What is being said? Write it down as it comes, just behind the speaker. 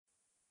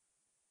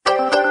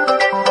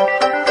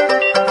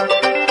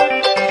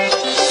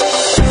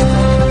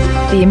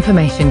The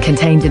information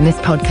contained in this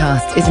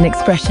podcast is an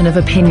expression of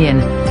opinion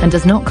and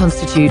does not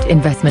constitute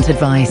investment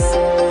advice.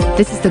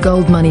 This is the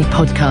Gold Money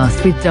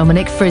Podcast with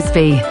Dominic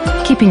Frisby,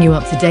 keeping you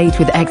up to date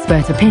with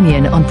expert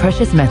opinion on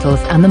precious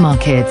metals and the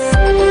markets.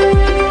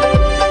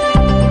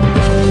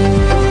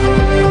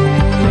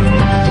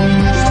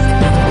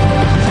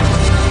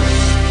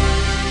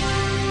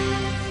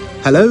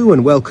 Hello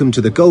and welcome to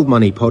the Gold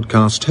Money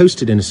Podcast,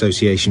 hosted in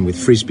association with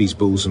Frisby's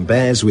Bulls and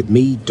Bears, with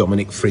me,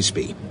 Dominic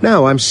Frisby.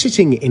 Now, I'm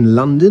sitting in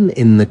London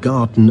in the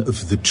garden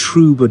of the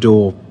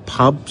Troubadour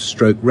pub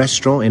stroke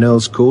restaurant in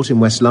Earl's Court in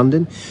West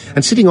London,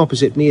 and sitting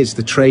opposite me is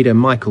the trader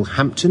Michael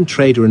Hampton,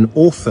 trader and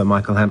author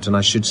Michael Hampton,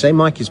 I should say.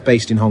 Mike is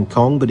based in Hong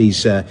Kong, but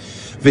he's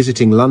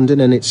visiting London,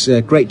 and it's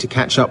great to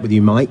catch up with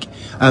you, Mike.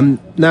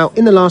 Now,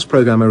 in the last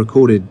programme I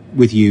recorded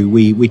with you,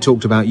 we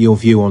talked about your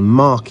view on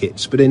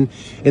markets, but in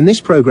this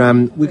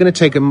programme we're going to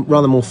take a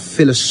rather more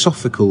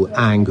philosophical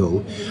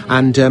angle,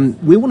 and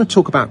we want to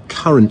talk about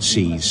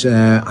currencies.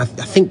 I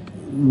think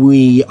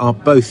we are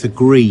both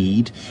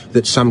agreed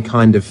that some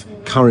kind of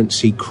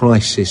currency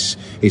crisis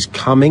is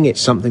coming.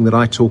 It's something that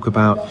I talk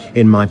about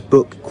in my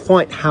book.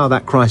 Quite how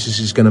that crisis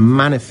is going to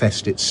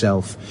manifest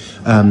itself,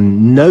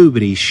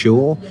 nobody's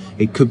sure.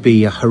 It could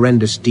be a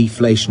horrendous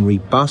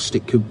deflationary bust.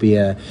 It could be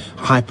a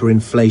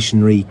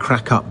hyperinflationary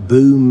crack-up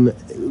boom.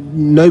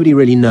 Nobody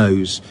really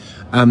knows.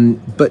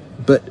 But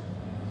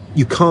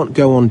you can't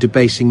go on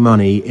debasing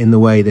money in the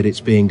way that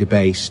it's being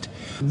debased.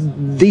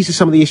 These are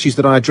some of the issues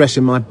that I address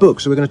in my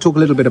book, so we're going to talk a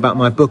little bit about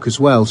my book as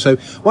well. So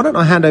why don't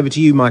I hand over to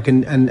you, Mike,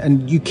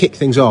 and you kick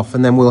things off,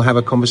 and then we'll have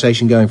a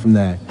conversation going from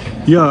there.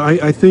 Yeah,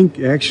 I think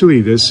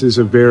actually this is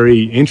a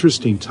very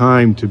interesting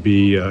time to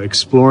be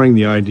exploring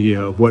the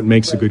idea of what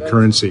makes a good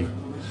currency.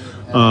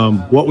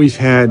 What we've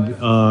had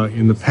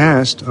in the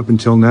past, up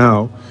until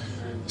now,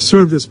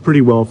 served us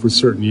pretty well for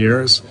certain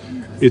years.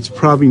 It's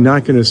probably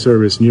not going to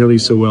serve us nearly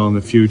so well in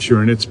the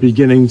future, and it's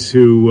beginning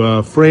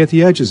to fray at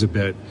the edges a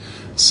bit.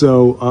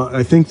 So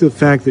I think the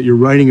fact that you're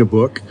writing a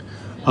book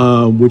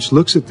which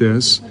looks at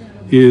this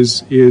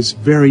is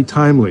very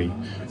timely.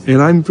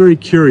 And I'm very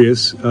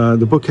curious.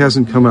 The book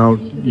hasn't come out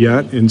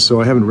yet, and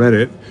so I haven't read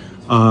it.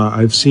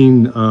 I've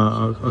seen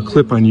a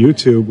clip on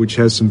YouTube which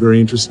has some very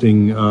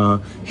interesting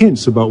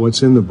hints about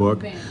what's in the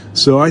book.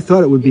 So I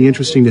thought it would be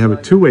interesting to have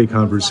a two-way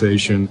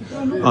conversation,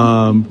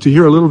 to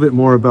hear a little bit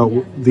more about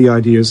the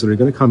ideas that are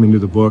going to come into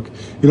the book,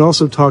 and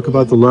also talk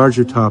about the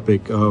larger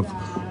topic of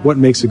what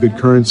makes a good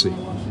currency.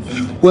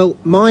 Well,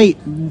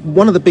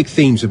 one of the big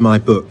themes of my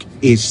book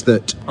is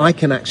that I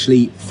can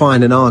actually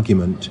find an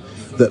argument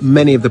that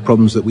many of the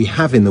problems that we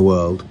have in the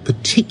world,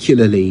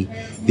 particularly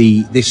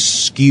this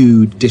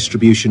skewed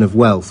distribution of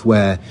wealth,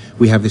 where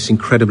we have this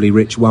incredibly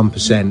rich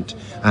 1%,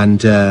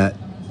 and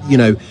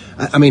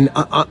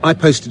I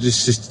posted a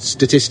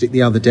statistic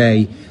the other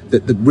day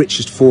that the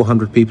richest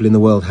 400 people in the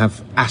world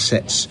have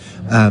assets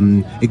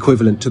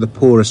equivalent to the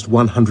poorest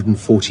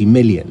 140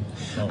 million.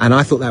 And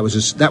I thought that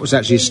was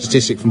actually a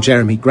statistic from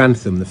Jeremy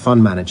Grantham, the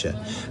fund manager.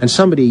 And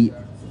somebody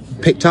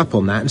picked up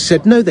on that and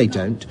said, no, they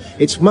don't.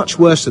 It's much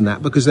worse than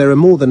that, because there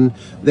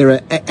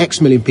are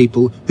X million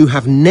people who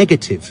have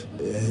negative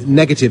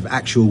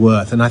actual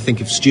worth. And I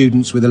think of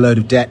students with a load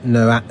of debt and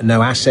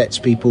no assets,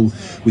 people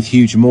with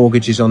huge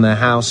mortgages on their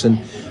house, and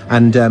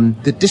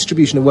the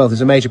distribution of wealth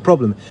is a major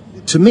problem.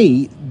 To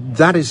me,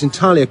 that is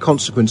entirely a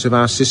consequence of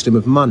our system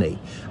of money,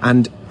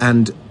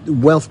 and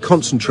wealth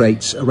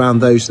concentrates around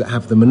those that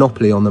have the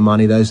monopoly on the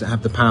money, those that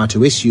have the power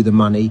to issue the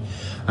money,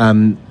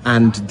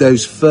 and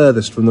those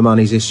furthest from the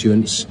money's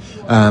issuance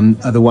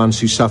are the ones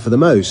who suffer the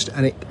most.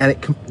 And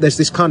there's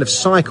this kind of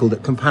cycle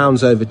that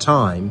compounds over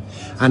time,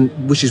 and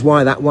which is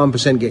why that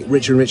 1% get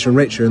richer and richer and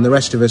richer, and the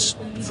rest of us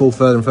fall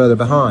further and further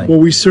behind. Well,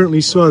 we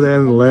certainly saw that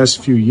in the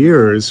last few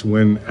years,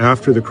 when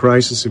after the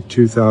crisis of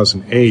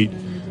 2008,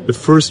 the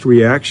first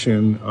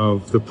reaction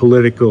of the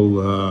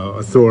political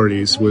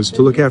authorities was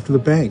to look after the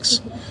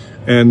banks.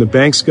 And the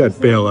banks got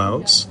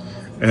bailouts,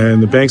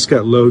 and the banks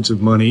got loads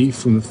of money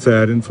from the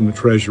Fed and from the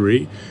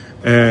Treasury.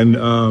 And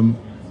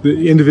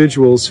the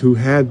individuals who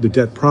had the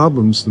debt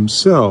problems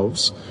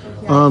themselves,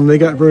 they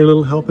got very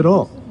little help at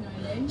all.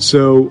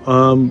 So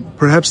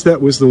perhaps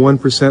that was the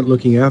 1%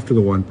 looking after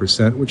the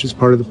 1%, which is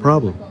part of the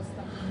problem.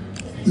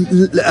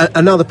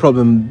 Another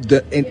problem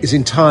that is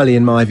entirely,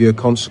 in my view, a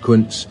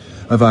consequence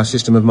of our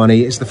system of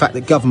money is the fact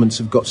that governments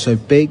have got so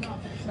big,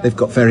 they've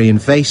got very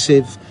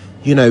invasive.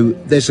 You know,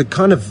 there's a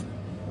kind of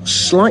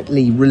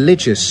slightly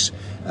religious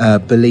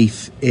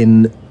belief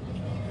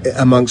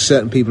amongst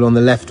certain people on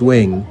the left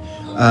wing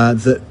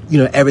that,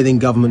 everything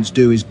governments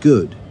do is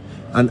good.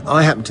 And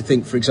I happen to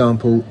think, for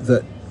example,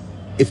 that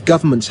if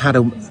governments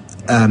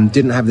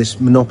didn't have this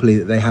monopoly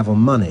that they have on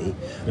money,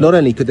 not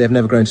only could they have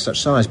never grown to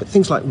such size, but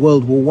things like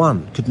World War I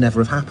could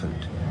never have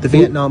happened. The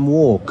Vietnam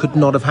War could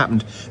not have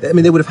happened. I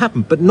mean, they would have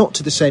happened, but not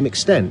to the same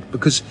extent,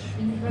 because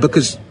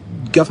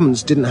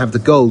governments didn't have the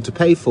gold to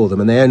pay for them,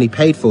 and they only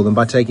paid for them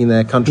by taking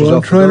their countries off.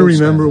 I'm trying to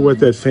remember what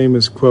that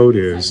famous quote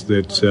is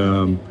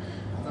about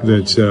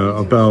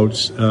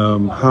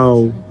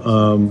how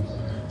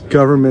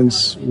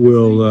governments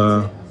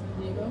will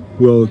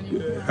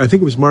I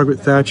think it was Margaret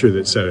Thatcher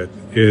that said it,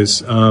 is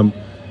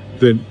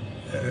that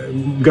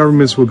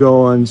governments will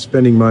go on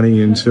spending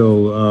money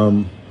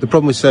until... the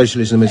problem with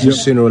socialism is that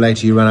sooner or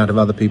later you run out of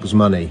other people's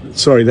money.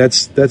 Sorry,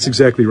 that's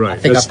exactly right.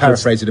 I think I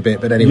paraphrased it a bit,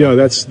 but anyway. Yeah,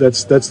 that's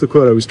the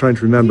quote I was trying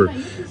to remember.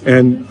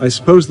 And I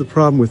suppose the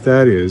problem with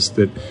that is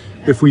that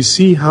if we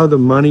see how the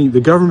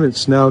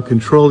governments now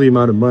control the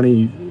amount of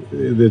money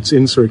that's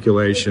in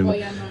circulation,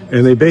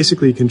 and they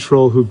basically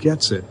control who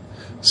gets it.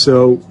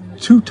 So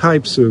two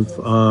types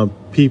of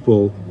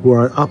people who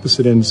are at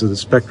opposite ends of the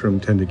spectrum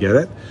tend to get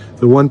it.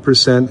 The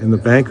 1% and the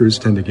bankers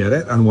tend to get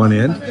it on one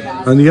end.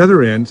 On the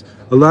other end,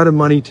 a lot of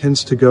money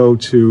tends to go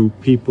to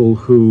people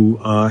who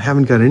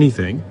haven't got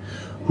anything,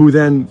 who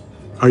then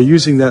are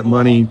using that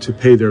money to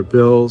pay their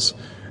bills,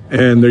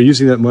 and they're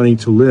using that money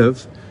to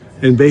live.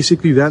 And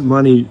basically that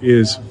money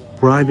is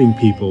bribing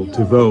people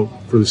to vote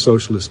for the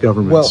socialist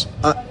governments.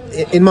 Well,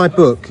 in my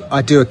book,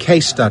 I do a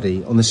case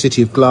study on the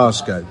city of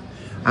Glasgow.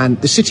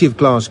 And the city of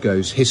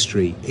Glasgow's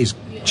history is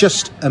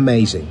just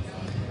amazing.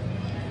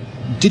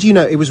 Did you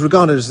know it was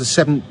regarded as the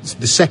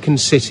second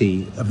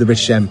city of the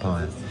British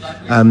Empire?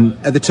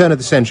 At the turn of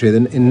the century,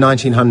 in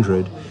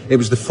 1900, it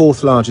was the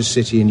fourth largest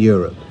city in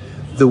Europe.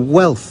 The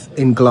wealth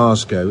in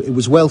Glasgow, it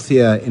was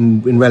wealthier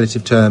in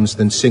relative terms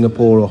than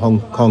Singapore or Hong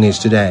Kong is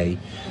today.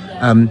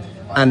 And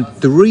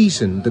the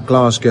reason that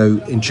Glasgow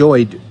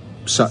enjoyed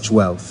such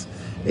wealth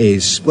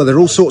is, well, there are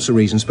all sorts of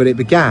reasons, but it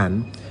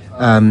began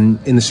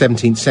in the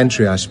 17th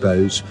century, I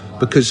suppose,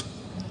 because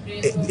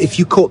if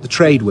you caught the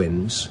trade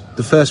winds,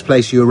 the first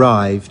place you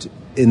arrived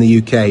in the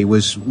UK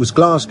was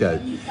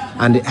Glasgow,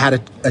 and it had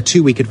a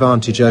 2-week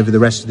advantage over the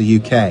rest of the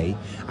UK,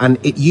 and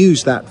it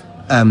used that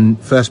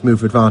first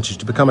mover advantage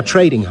to become a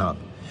trading hub.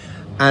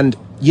 And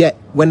yet,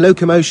 when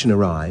locomotion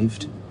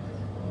arrived,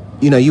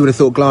 you would have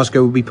thought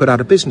Glasgow would be put out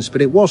of business,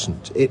 but it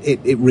wasn't.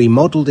 It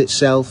remodeled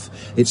itself,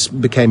 it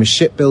became a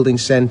shipbuilding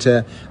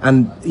centre,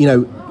 and,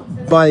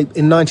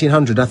 in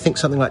 1900, I think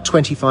something like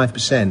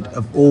 25%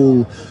 of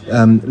all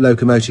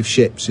locomotive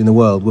ships in the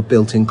world were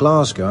built in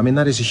Glasgow. I mean,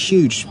 that is a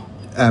huge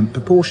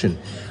proportion.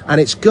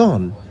 And it's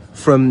gone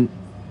from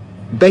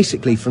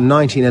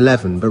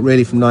 1911, but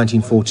really from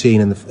 1914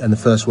 and the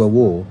First World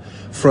War,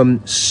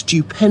 from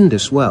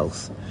stupendous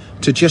wealth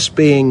to just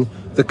being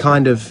the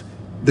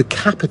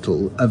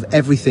capital of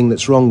everything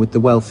that's wrong with the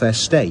welfare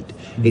state.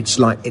 It's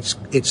like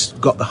it's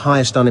got the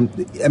highest I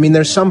mean,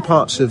 there are some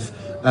parts of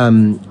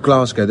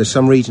Glasgow, there's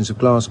some regions of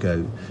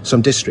Glasgow,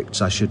 some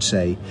districts I should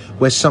say,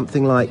 where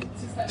something like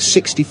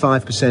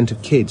 65%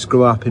 of kids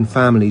grow up in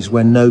families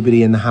where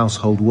nobody in the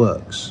household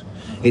works.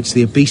 It's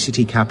the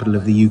obesity capital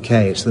of the UK.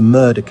 It's the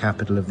murder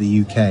capital of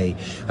the UK.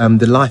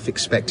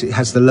 It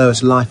has the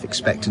lowest life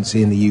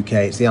expectancy in the UK.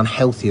 It's the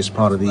unhealthiest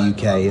part of the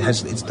UK.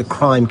 It's the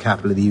crime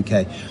capital of the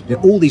UK.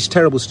 All these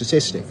terrible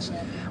statistics.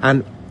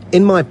 And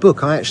in my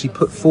book, I actually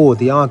put forward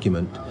the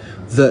argument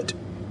that,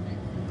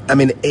 I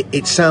mean,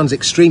 it sounds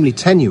extremely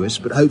tenuous,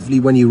 but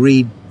hopefully when you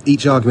read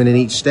each argument in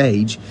each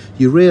stage,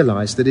 you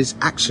realise that it's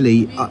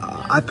actually,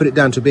 I put it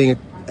down to being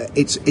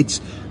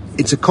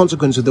it's a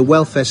consequence of the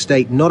welfare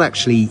state not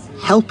actually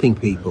helping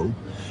people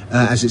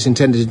as it's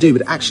intended to do,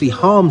 but actually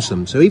harms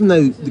them. So even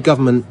though the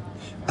government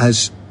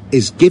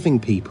is giving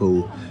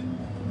people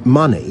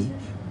money,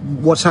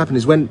 what's happened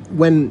is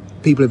when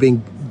people are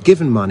being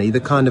given money, the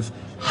kind of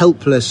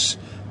helpless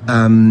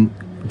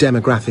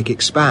demographic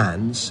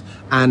expands,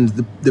 and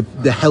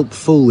the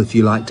helpful, if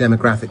you like,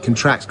 demographic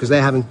contracts because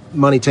they're having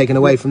money taken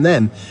away from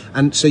them.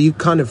 And so you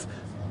kind of...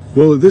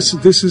 Well, this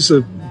is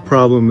a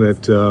problem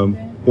that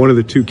one of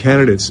the two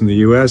candidates in the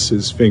U.S.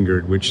 has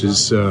fingered, which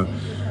is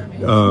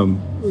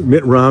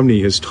Mitt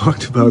Romney has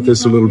talked about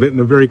this a little bit in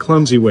a very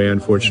clumsy way,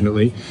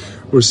 unfortunately.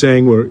 We're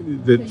saying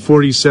that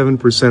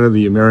 47% of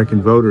the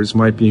American voters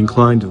might be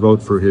inclined to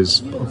vote for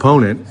his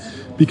opponent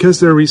because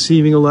they're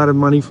receiving a lot of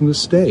money from the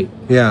state.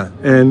 Yeah.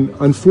 And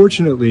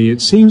unfortunately,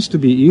 it seems to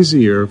be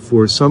easier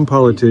for some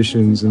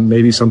politicians and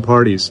maybe some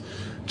parties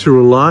to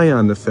rely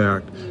on the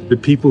fact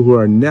that people who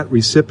are net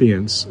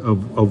recipients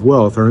of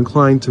wealth are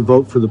inclined to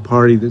vote for the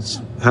party that's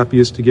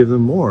happiest to give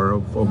them more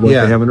of what they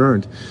haven't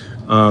earned.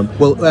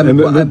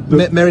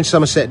 Merriam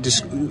Somerset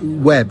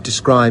Webb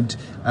described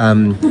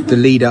the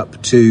lead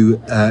up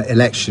to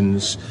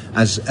elections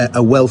as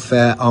a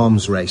welfare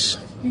arms race.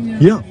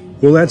 Yeah.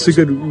 Well, that's a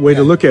good way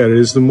to look at it,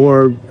 is the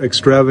more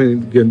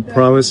extravagant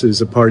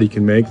promises a party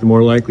can make, the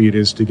more likely it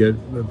is to get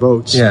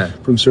votes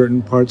from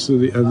certain parts of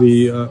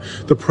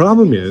the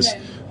problem is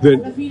that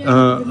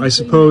I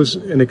suppose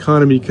an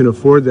economy can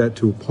afford that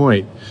to a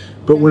point,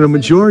 but when a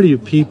majority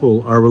of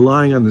people are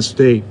relying on the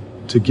state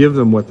to give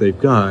them what they've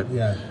got,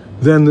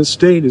 then the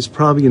state is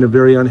probably in a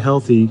very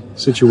unhealthy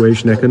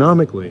situation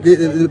economically.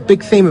 The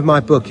big theme of my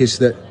book is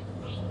that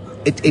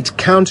it's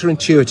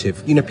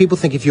counterintuitive. People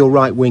think if you're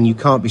right-wing, you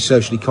can't be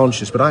socially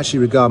conscious, but I actually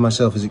regard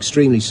myself as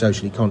extremely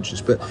socially conscious.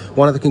 But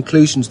one of the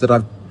conclusions that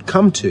I've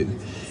come to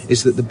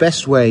is that the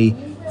best way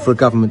for a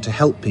government to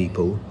help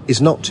people is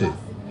not to.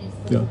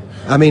 Yeah.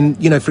 I mean,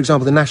 for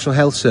example, the National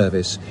Health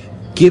Service,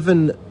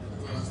 given,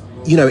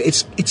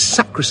 it's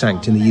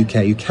sacrosanct in the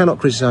UK. You cannot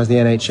criticise the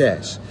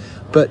NHS.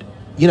 But,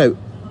 you know,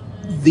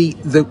 the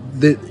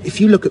if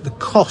you look at the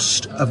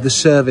cost of the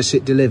service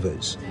it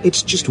delivers,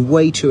 it's just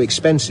way too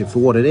expensive for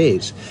what it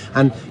is.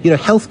 And, you know,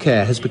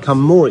 healthcare has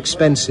become more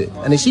expensive,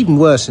 and it's even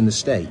worse in the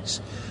States.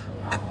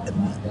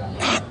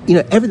 You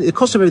know, the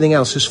cost of everything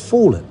else has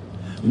fallen.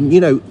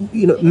 You know,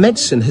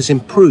 medicine has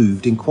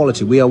improved in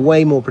quality. We are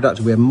way more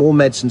productive. We have more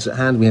medicines at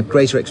hand. We have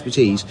greater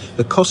expertise.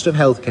 The cost of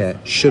healthcare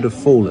should have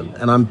fallen,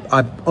 and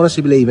I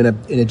honestly believe in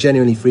a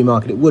genuinely free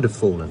market it would have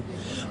fallen.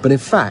 But in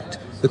fact,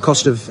 the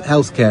cost of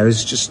healthcare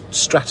is just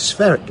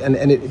stratospheric, and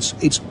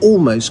it's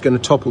almost going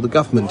to topple the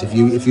government if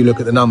you look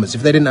at the numbers.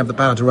 If they didn't have the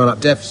power to run up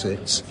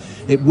deficits,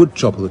 it would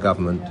topple the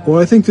government. Well,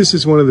 I think this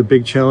is one of the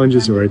big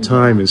challenges of our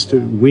time, is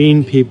to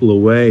wean people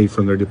away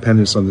from their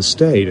dependence on the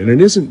state. And it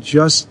isn't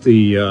just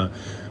the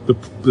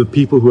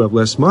people who have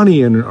less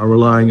money and are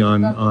relying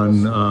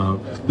on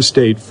the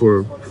state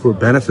for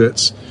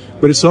benefits,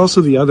 but it's also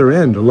the other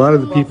end. A lot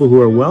of the people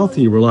who are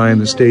wealthy rely on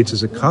the states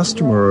as a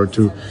customer or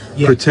to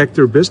protect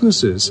their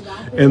businesses.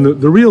 And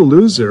the real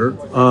loser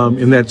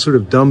in that sort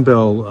of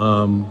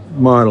dumbbell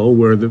model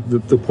where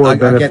the poor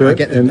benefit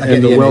and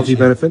the wealthy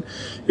benefit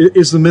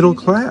is the middle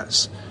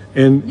class.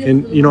 And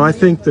you know, I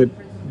think that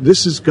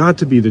this has got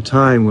to be the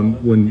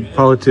time when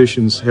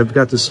politicians have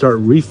got to start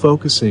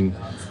refocusing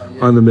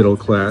on the middle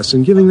class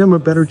and giving them a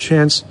better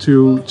chance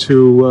to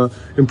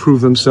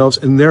improve themselves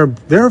and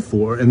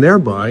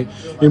thereby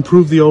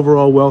improve the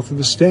overall wealth of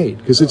the state,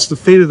 because it's the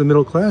fate of the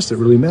middle class that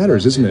really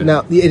matters, isn't it?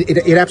 Now,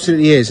 it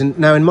absolutely is. And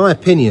now, in my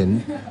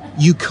opinion,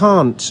 you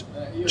can't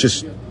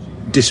just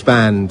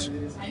disband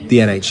the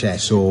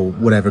NHS or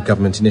whatever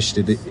government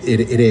initiative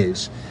it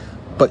is.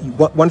 But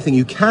one thing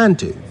you can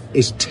do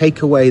is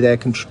take away their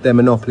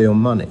monopoly on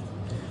money.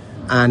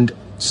 And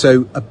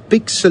so a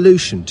big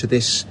solution to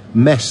this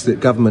mess that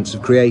governments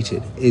have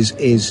created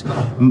is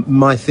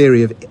my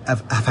theory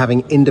of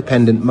having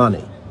independent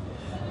money.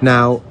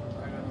 Now,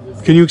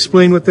 can you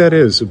explain what that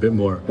is a bit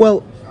more?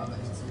 Well,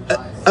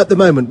 at the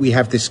moment we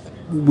have this.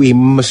 We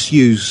must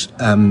use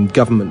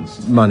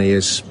government money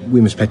as we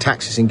must pay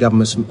taxes in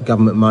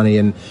government money,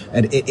 and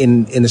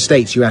in the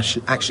States you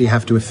actually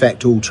have to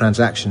effect all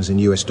transactions in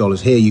US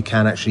dollars. Here you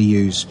can actually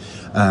use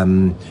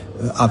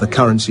other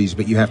currencies,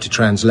 but you have to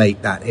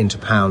translate that into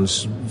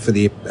pounds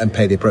and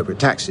pay the appropriate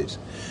taxes.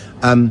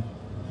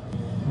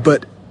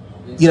 But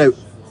you know,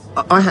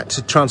 I had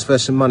to transfer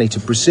some money to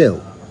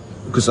Brazil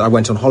because I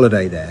went on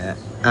holiday there,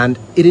 and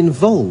it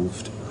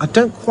involved, I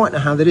don't quite know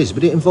how that is,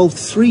 but it involved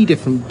 3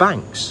 different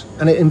banks,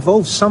 and it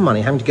involved some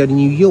money having to go to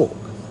New York.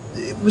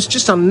 It was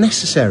just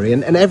unnecessary,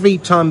 and every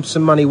time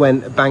some money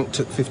went, a bank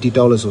took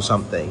 $50 or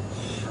something,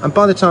 and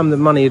by the time the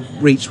money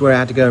had reached where I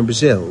had to go in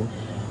Brazil,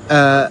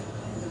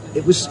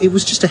 it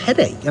was just a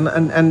headache,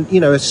 and you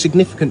know, a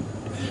significant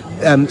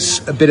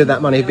a bit of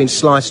that money had been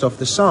sliced off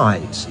the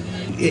sides.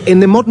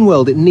 In the modern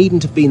world, it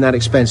needn't have been that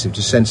expensive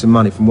to send some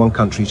money from one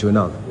country to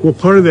another. Well,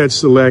 part of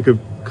that's the lack of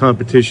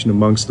competition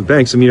amongst the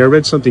banks. I mean, I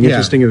read something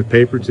interesting in the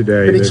paper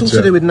today. But it's also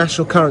to do with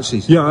national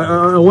currencies. Yeah,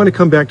 I want to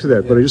come back to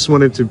that, but I just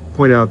wanted to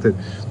point out that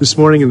this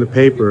morning in the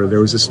paper, there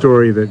was a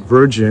story that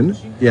Virgin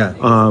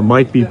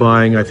might be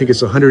buying, I think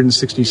it's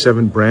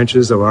 167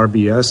 branches of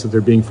RBS that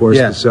they're being forced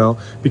to sell,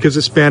 because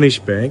a Spanish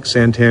bank,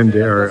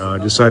 Santander,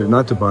 decided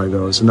not to buy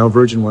those, and now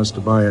Virgin wants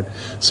to buy it.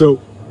 So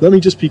let me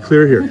just be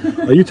clear here.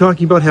 Are you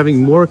talking about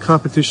having more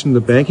competition in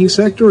the banking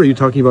sector, or are you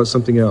talking about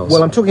something else?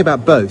 Well, I'm talking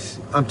about both.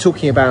 I'm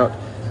talking about,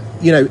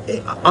 you know,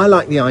 I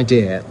like the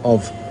idea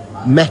of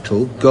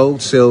metal,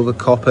 gold, silver,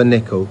 copper,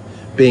 nickel,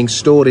 being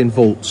stored in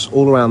vaults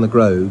all around the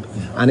globe,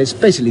 and it's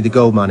basically the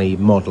gold money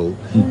model,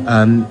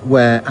 and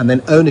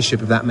then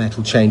ownership of that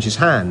metal changes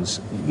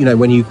hands. You know,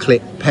 when you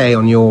click pay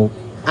on your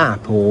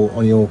app or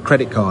on your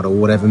credit card or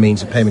whatever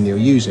means of payment you're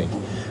using.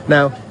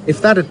 Now,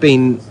 if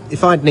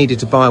I'd needed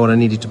to buy what I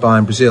needed to buy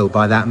in Brazil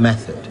by that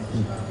method,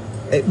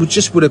 there would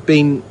have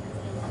been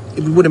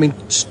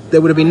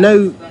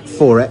no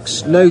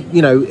forex, no,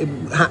 you know,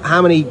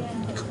 how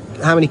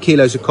many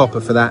kilos of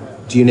copper for that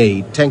do you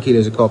need? 10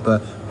 kilos of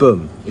copper,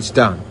 boom, it's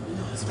done.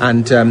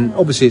 And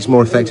obviously it's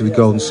more effective with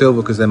gold and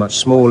silver because they're much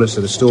smaller, so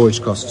the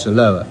storage costs are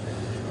lower.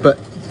 But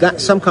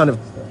that's some kind of,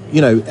 you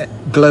know,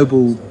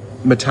 global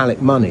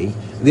metallic money.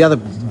 The other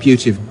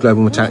beauty of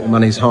global metallic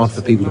money is hard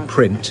for people to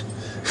print.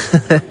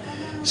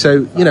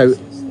 So, you know,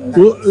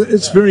 well,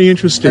 it's very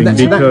interesting because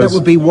that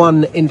would be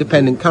one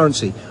independent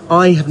currency.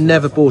 I have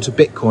never bought a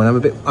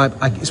Bitcoin.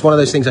 It's one of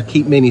those things I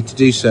keep meaning to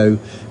do so,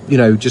 you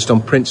know, just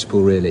on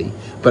principle, really.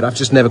 But I've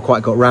just never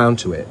quite got round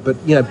to it. But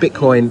you know,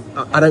 Bitcoin,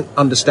 I don't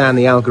understand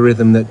the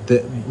algorithm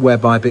that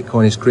whereby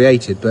Bitcoin is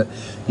created. But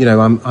you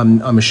know,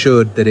 I'm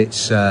assured that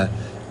it's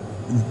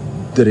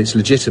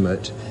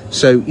legitimate.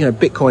 So, you know,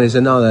 Bitcoin is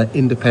another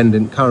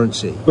independent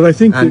currency. But I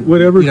think that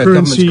whatever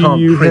currency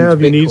you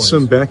have, you need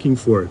some backing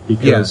for it,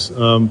 because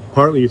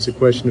partly it's a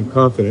question of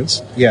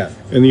confidence. Yeah.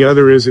 And the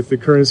other is if the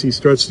currency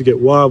starts to get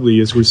wobbly,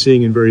 as we're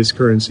seeing in various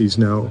currencies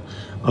now,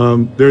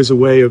 there's a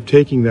way of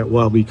taking that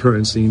wobbly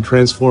currency and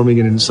transforming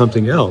it into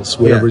something else,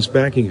 whatever's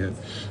backing it.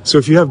 So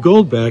if you have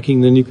gold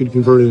backing, then you could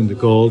convert it into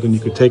gold and you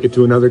could take it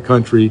to another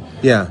country,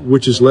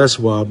 which is less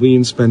wobbly,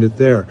 and spend it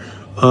there.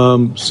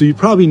 So you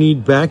probably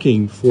need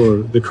backing for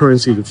the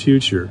currency of the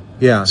future.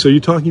 Yeah. So you're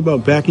talking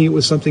about backing it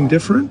with something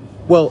different?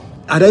 Well,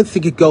 I don't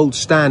think a gold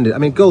standard. I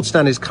mean, gold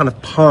standard is kind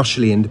of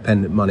partially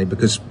independent money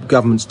because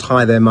governments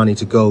tie their money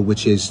to gold,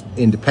 which is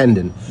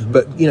independent. Mm-hmm.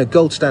 But,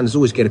 gold standards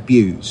always get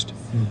abused.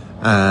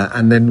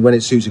 And then when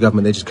it suits the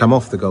government, they just come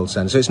off the gold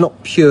standard. So it's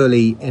not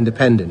purely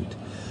independent.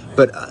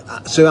 But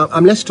so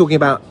I'm less talking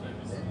about.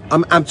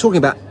 I'm talking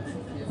about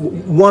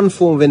one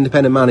form of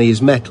independent money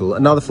is metal,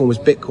 another form is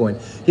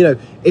Bitcoin.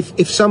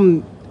 If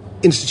some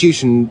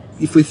institution,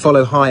 if we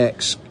follow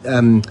Hayek's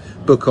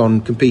book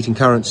on competing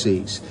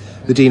currencies,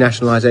 the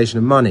denationalization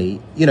of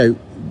money,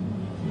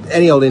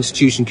 any old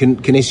institution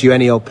can issue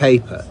any old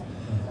paper.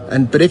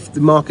 But if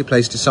the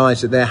marketplace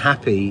decides that they're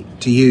happy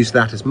to use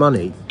that as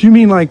money. Do you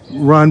mean like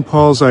Ron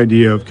Paul's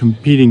idea of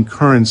competing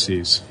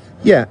currencies?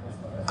 Yeah,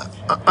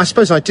 I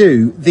suppose I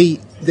do.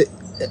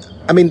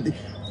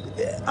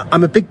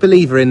 I'm a big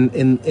believer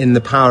in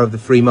the power of the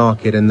free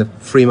market, and the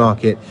free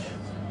market,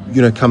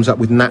 comes up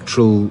with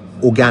natural,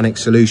 organic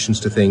solutions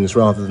to things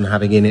rather than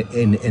having it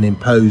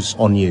impose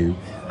on you.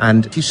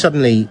 And if you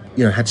suddenly,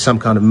 had some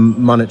kind of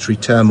monetary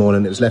turmoil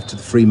and it was left to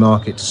the free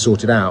market to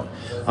sort it out,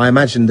 I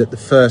imagine that the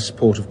first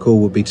port of call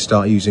would be to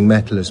start using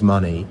metal as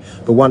money.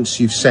 But once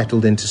you've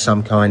settled into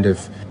some kind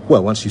of,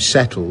 once you've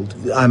settled,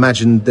 I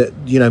imagine that,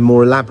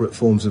 more elaborate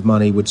forms of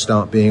money would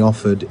start being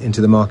offered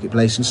into the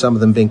marketplace and some of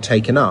them being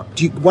taken up.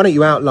 Why don't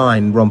you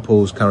outline Ron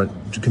Paul's current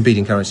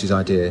competing currencies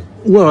idea?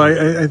 Well,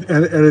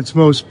 at its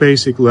most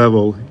basic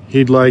level,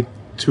 he'd like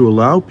to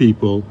allow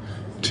people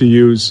to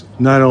use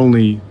not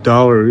only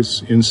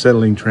dollars in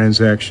settling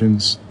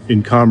transactions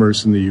in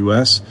commerce in the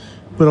U.S.,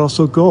 but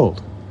also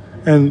gold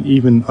and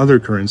even other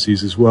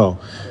currencies as well.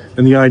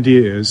 And the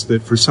idea is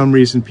that for some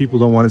reason people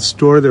don't want to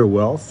store their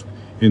wealth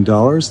in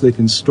dollars, they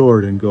can store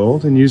it in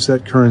gold and use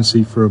that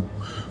currency for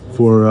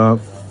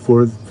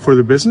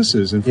their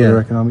businesses and for their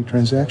economic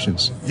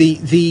transactions.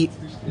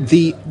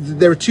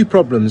 There are two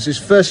problems.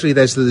 Firstly,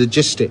 there's the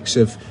logistics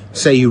of,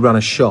 say you run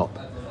a shop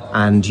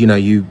and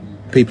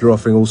people are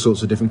offering all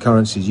sorts of different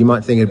currencies. You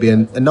might think it'd be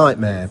a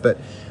nightmare, but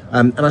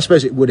and I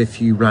suppose it would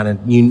if you ran a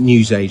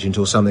news agent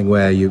or something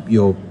where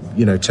you're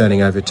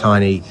turning over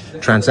tiny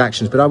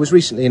transactions. But I was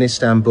recently in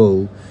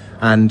Istanbul,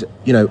 and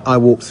I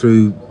walked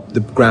through the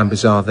Grand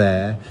Bazaar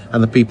there,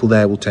 and the people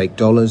there will take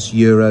dollars,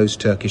 euros,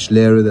 Turkish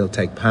lira, they'll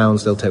take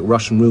pounds, they'll take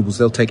Russian rubles,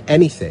 they'll take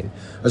anything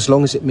as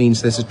long as it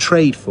means there's a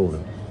trade for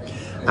them.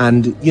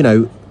 And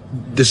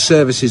the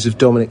services of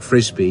Dominic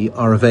Frisby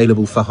are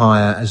available for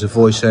hire as a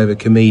voiceover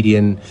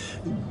comedian,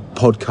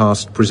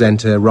 podcast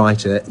presenter,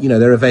 writer.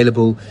 They're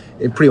available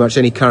in pretty much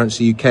any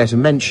currency you care to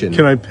mention.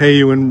 Can I pay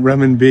you in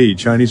renminbi,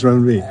 Chinese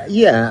renminbi?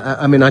 Yeah,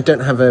 I mean, I don't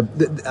have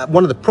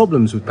one of the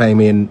problems with paying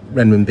me in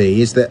renminbi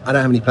is that I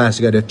don't have any plans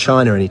to go to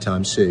China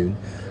anytime soon,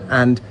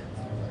 and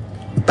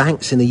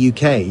banks in the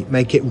UK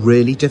make it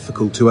really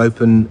difficult to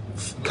open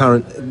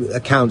current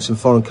accounts in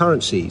foreign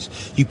currencies.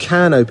 You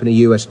can open a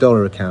US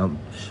dollar account,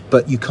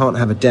 but you can't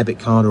have a debit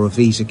card or a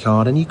Visa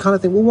card, and you kind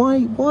of think, well,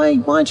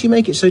 why do you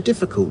make it so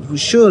difficult? Well,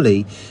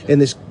 surely in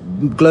this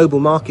global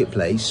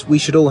marketplace, we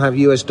should all have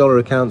US dollar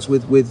accounts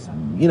with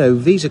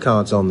Visa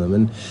cards on them.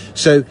 And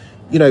so,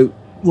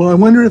 Well, I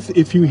wonder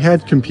if you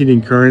had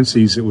competing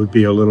currencies, it would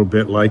be a little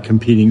bit like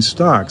competing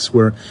stocks,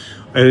 where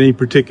at any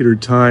particular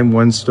time,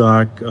 one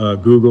stock,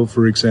 Google,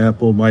 for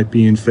example, might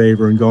be in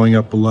favor and going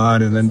up a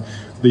lot, and then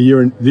the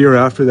year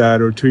after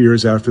that or 2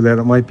 years after that,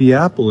 it might be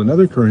Apple,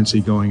 another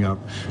currency going up.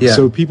 Yeah.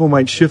 So people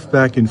might shift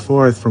back and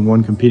forth from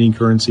one competing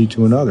currency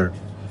to another.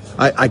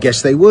 I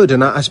guess they would,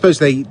 and I suppose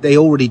they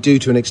already do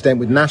to an extent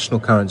with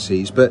national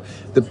currencies. But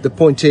the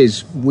point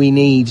is, we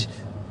need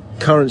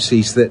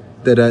currencies that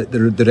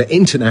are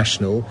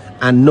international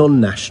and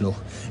non-national,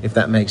 if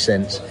that makes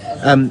sense.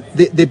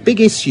 The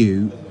big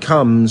issue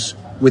comes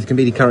with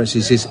competing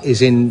currencies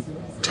is in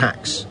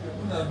tax,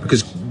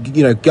 because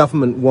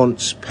government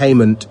wants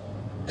payment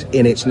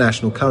in its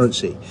national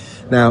currency.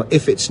 Now,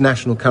 if its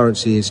national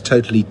currency is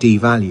totally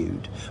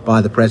devalued by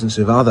the presence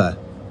of other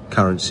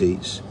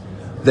currencies,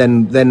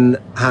 then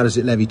how does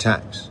it levy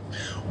tax?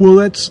 Well,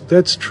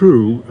 that's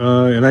true,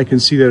 and I can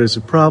see that as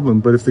a problem.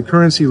 But if the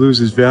currency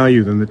loses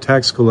value, then the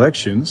tax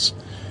collections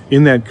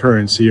in that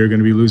currency are going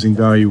to be losing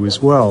value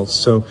as well.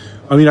 So,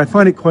 I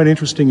find it quite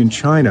interesting in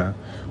China.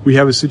 We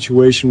have a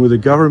situation where the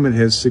government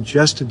has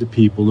suggested to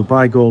people to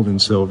buy gold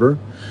and silver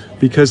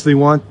because they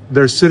want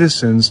their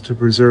citizens to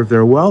preserve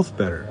their wealth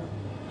better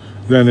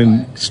than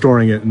in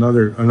storing it in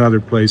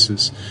other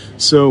places.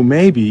 So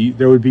maybe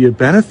there would be a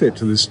benefit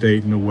to the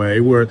state in a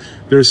way where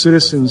their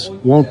citizens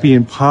won't be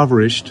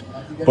impoverished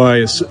by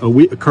a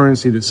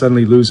currency that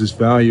suddenly loses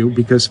value,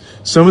 because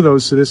some of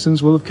those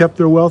citizens will have kept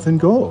their wealth in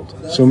gold.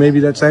 So maybe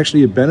that's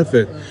actually a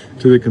benefit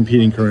to the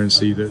competing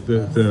currency,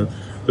 the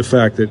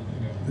fact that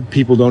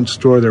people don't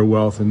store their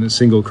wealth in a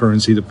single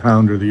currency, the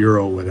pound or the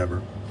euro or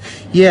whatever.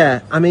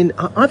 Yeah, I mean,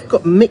 I've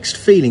got mixed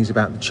feelings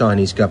about the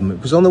Chinese government,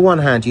 because on the one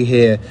hand you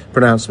hear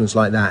pronouncements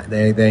like that,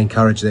 they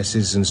encourage their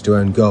citizens to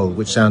own gold,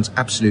 which sounds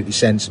absolutely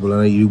sensible,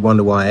 and you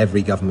wonder why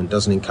every government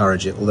doesn't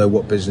encourage it, although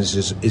what business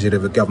is it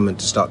of a government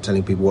to start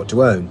telling people what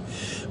to own?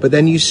 But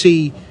then you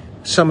see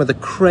some of the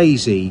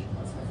crazy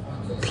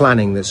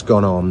planning that's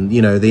gone on,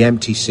 you know, the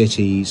empty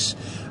cities,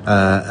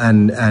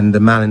 and the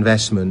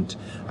malinvestment,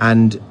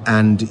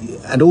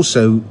 and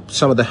also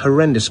some of the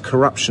horrendous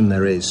corruption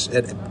there is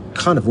at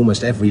kind of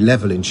almost every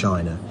level in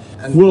China.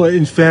 Well,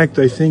 in fact,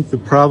 I think the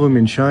problem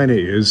in China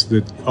is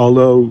that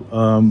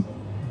although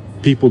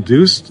people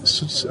do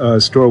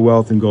store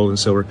wealth in gold and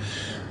silver,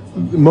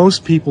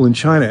 most people in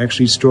China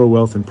actually store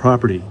wealth in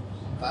property.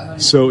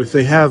 So if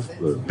they have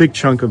a big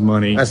chunk of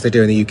money, as they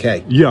do in the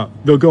UK, yeah,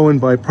 they'll go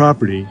and buy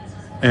property.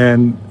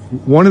 And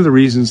one of the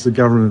reasons the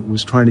government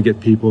was trying to get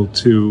people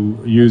to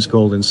use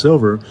gold and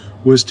silver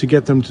was to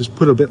get them to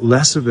put a bit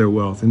less of their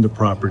wealth into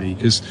property,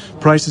 because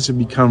prices have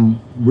become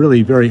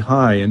really very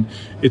high, and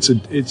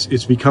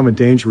it's become a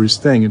dangerous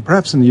thing. And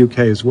perhaps in the UK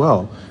as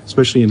well,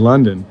 especially in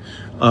London,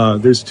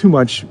 there's too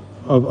much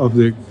of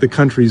the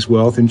country's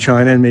wealth in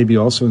China, and maybe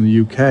also in the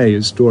UK,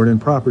 is stored in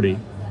property.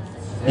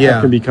 Yeah,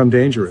 it can become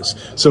dangerous.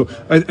 So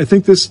I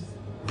think this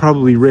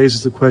probably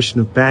raises the question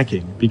of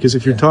backing, because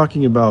if you're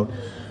talking about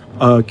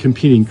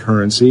competing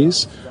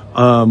currencies,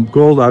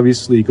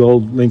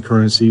 gold-linked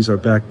currencies are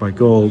backed by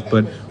gold,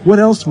 but what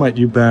else might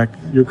you back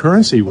your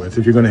currency with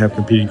if you're going to have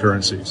competing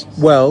currencies?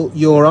 Well,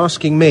 you're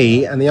asking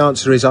me, and the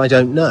answer is I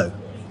don't know,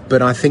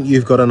 but I think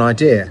you've got an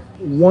idea.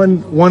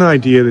 One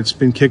idea that's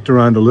been kicked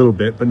around a little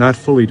bit, but not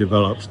fully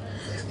developed,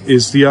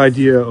 is the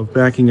idea of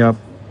backing up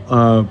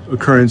a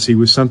currency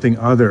with something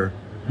other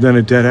than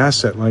a dead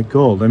asset like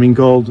gold. I mean,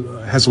 gold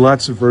has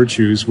lots of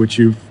virtues, which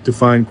you've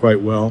defined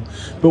quite well,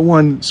 but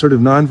one sort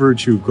of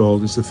non-virtue of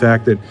gold is the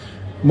fact that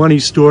money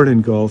stored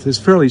in gold is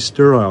fairly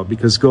sterile,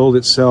 because gold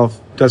itself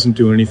doesn't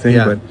do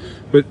anything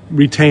but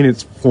retain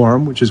its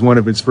form, which is one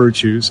of its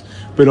virtues,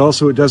 but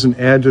also it doesn't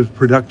add to the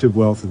productive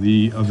wealth of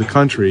the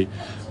country.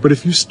 But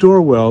if you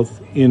store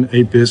wealth in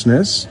a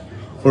business,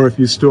 or if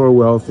you store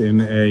wealth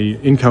in a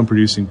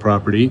income-producing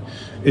property,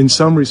 in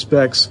some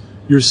respects,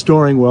 you're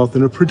storing wealth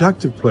in a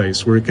productive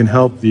place where it can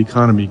help the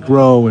economy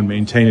grow and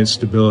maintain its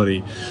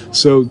stability.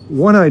 So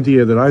one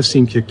idea that I've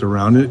seen kicked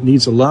around, and it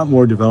needs a lot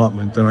more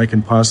development than I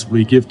can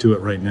possibly give to it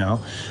right now,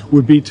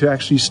 would be to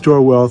actually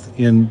store wealth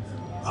in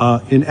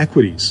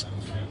equities.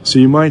 So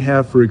you might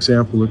have, for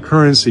example, a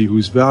currency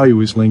whose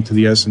value is linked to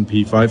the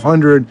S&P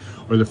 500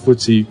 or the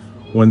FTSE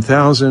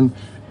 1000,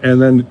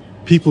 and then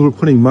people who are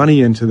putting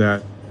money into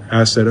that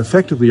asset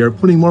effectively are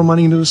putting more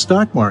money into the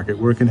stock market,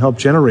 where it can help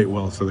generate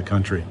wealth for the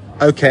country.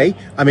 Okay,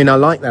 I mean, I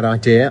like that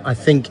idea. I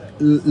think,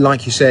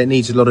 like you say, it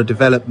needs a lot of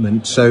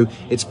development. So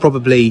it's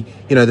probably,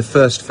 you know, the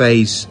first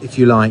phase, if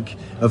you like,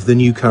 of the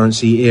new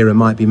currency era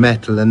might be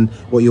metal, and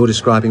what you're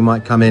describing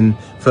might come in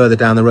further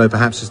down the road,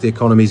 perhaps as the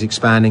economy is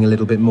expanding a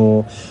little bit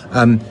more.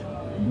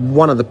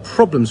 One of the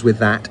problems with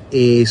that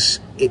is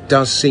it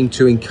does seem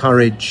to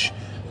encourage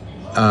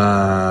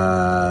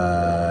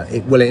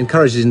it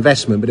encourages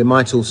investment, but it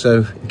might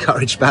also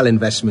encourage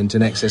malinvestment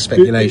and excess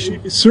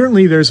speculation.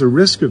 Certainly there's a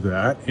risk of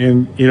that.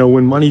 And, you know,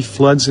 when money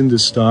floods into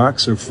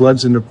stocks or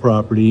floods into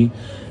property,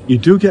 you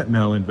do get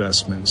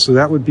malinvestment. So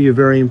that would be a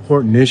very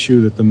important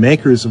issue that the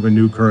makers of a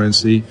new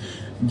currency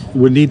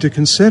would need to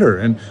consider.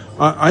 And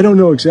I don't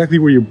know exactly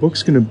where your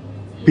book's going to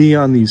be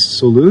on these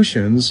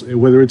solutions,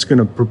 whether it's going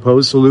to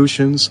propose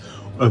solutions,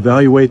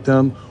 evaluate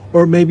them,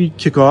 or maybe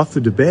kick off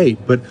the debate.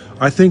 But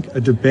I think a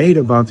debate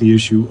about the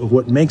issue of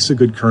what makes a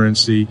good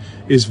currency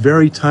is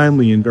very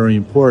timely and very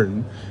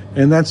important.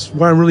 And that's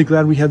why I'm really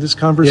glad we had this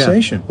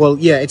conversation. Yeah. Well,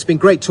 yeah, it's been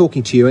great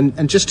talking to you.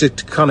 And just to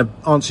kind of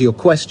answer your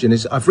question,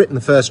 is I've written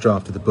the first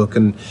draft of the book,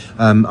 and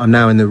I'm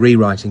now in the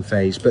rewriting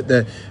phase. But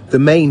the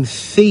main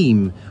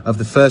theme of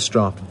the first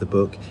draft of the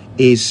book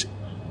is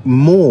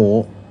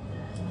more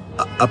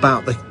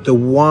about the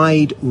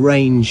wide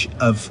range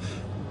of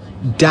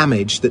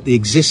damage that the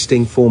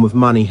existing form of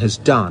money has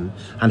done,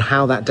 and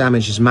how that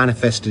damage has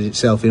manifested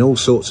itself in all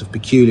sorts of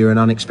peculiar and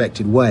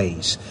unexpected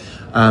ways.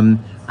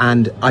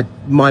 And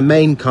my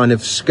main kind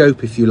of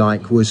scope, if you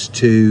like, was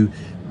to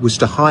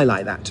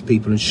highlight that to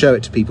people and show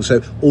it to people.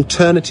 So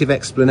alternative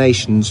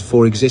explanations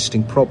for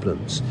existing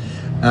problems.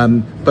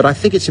 But I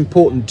think it's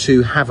important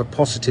to have a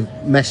positive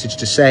message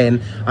to say.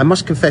 And I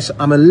must confess,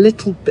 I'm a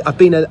little bit,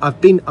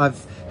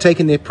 I've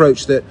taken the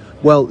approach that,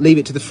 well, leave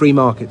it to the free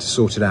market to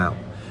sort it out,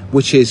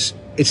 which is,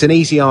 it's an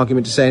easy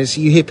argument to say. And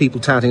you hear people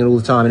touting it all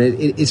the time, and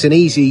it's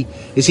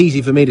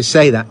easy for me to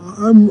say that.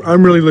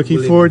 I'm really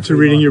looking forward to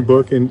reading your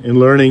book and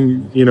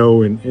learning,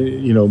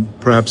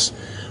 and perhaps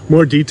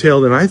more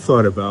detail than I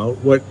thought about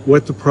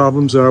what the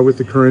problems are with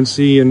the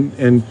currency,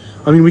 and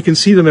I mean, we can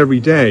see them every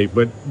day,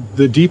 but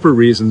the deeper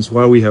reasons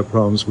why we have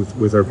problems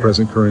with our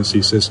present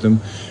currency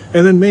system.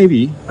 And then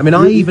maybe, I mean,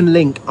 I even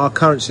link our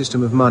current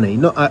system of money,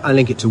 I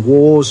link it to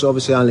wars,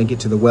 obviously, I link it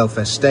to the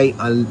welfare state,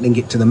 I link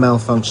it to the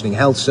malfunctioning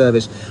health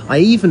service, I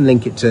even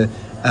link it to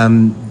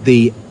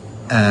the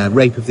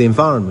rape of the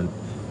environment.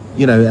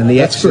 and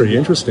that's very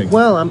interesting.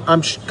 Well,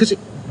 I'm because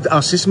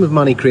our system of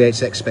money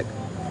creates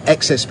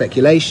excess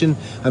speculation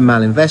and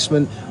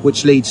malinvestment,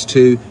 which leads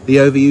to the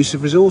overuse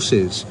of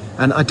resources.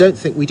 And I don't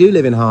think we do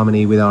live in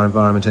harmony with our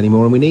environment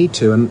anymore, and we need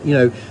to. And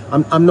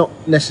I'm not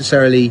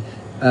necessarily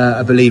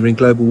a believer in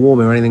global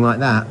warming or anything like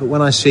that, but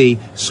when I see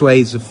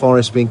swathes of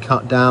forest being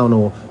cut down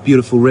or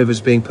beautiful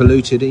rivers being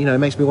polluted, it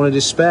makes me want to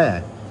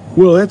despair.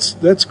 Well,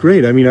 that's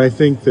great. I mean, I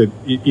think that,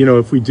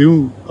 if we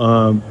do,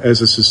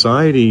 as a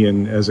society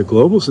and as a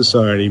global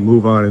society,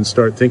 move on and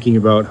start thinking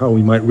about how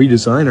we might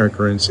redesign our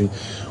currency,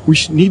 we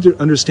need to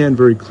understand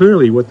very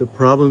clearly what the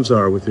problems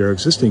are with our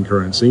existing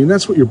currency. And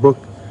that's what your book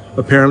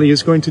apparently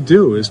is going to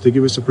do, is to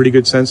give us a pretty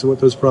good sense of what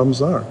those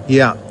problems are.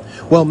 Yeah.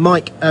 Well,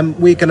 Mike,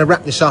 we're going to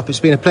wrap this up. It's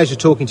been a pleasure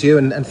talking to you,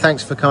 and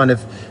thanks for kind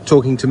of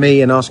talking to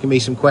me and asking me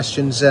some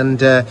questions.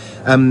 And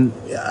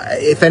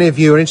if any of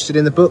you are interested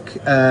in the book,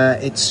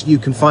 you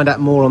can find out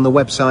more on the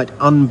website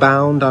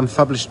Unbound. I'm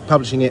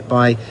publishing it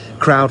by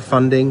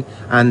crowdfunding,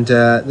 and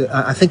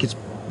I think it's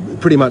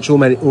pretty much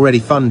already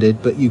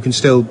funded, but you can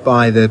still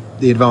buy the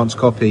advanced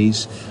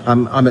copies.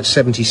 I'm at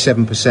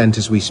 77%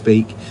 as we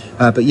speak.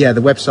 But yeah,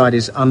 the website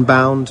is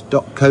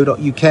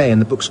unbound.co.uk,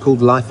 and the book's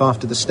called Life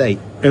After the State.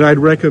 And I'd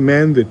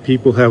recommend that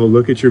people have a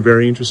look at your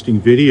very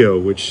interesting video,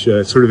 which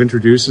sort of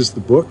introduces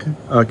the book.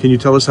 Can you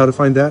tell us how to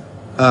find that?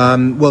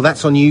 Well,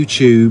 that's on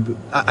YouTube.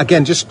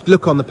 Again, just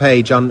look on the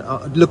page,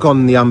 look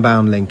on the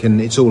Unbound link, and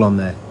it's all on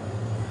there.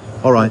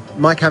 All right.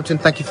 Mike Hampton,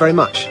 thank you very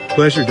much.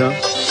 Pleasure, Dom.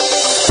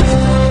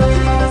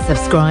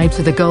 Subscribe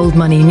to the Gold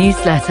Money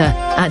newsletter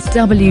at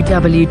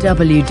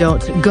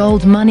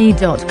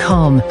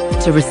www.goldmoney.com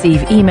to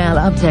receive email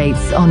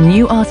updates on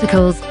new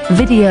articles,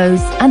 videos,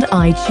 and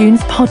iTunes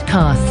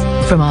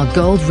podcasts from our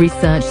Gold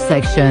Research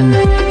section.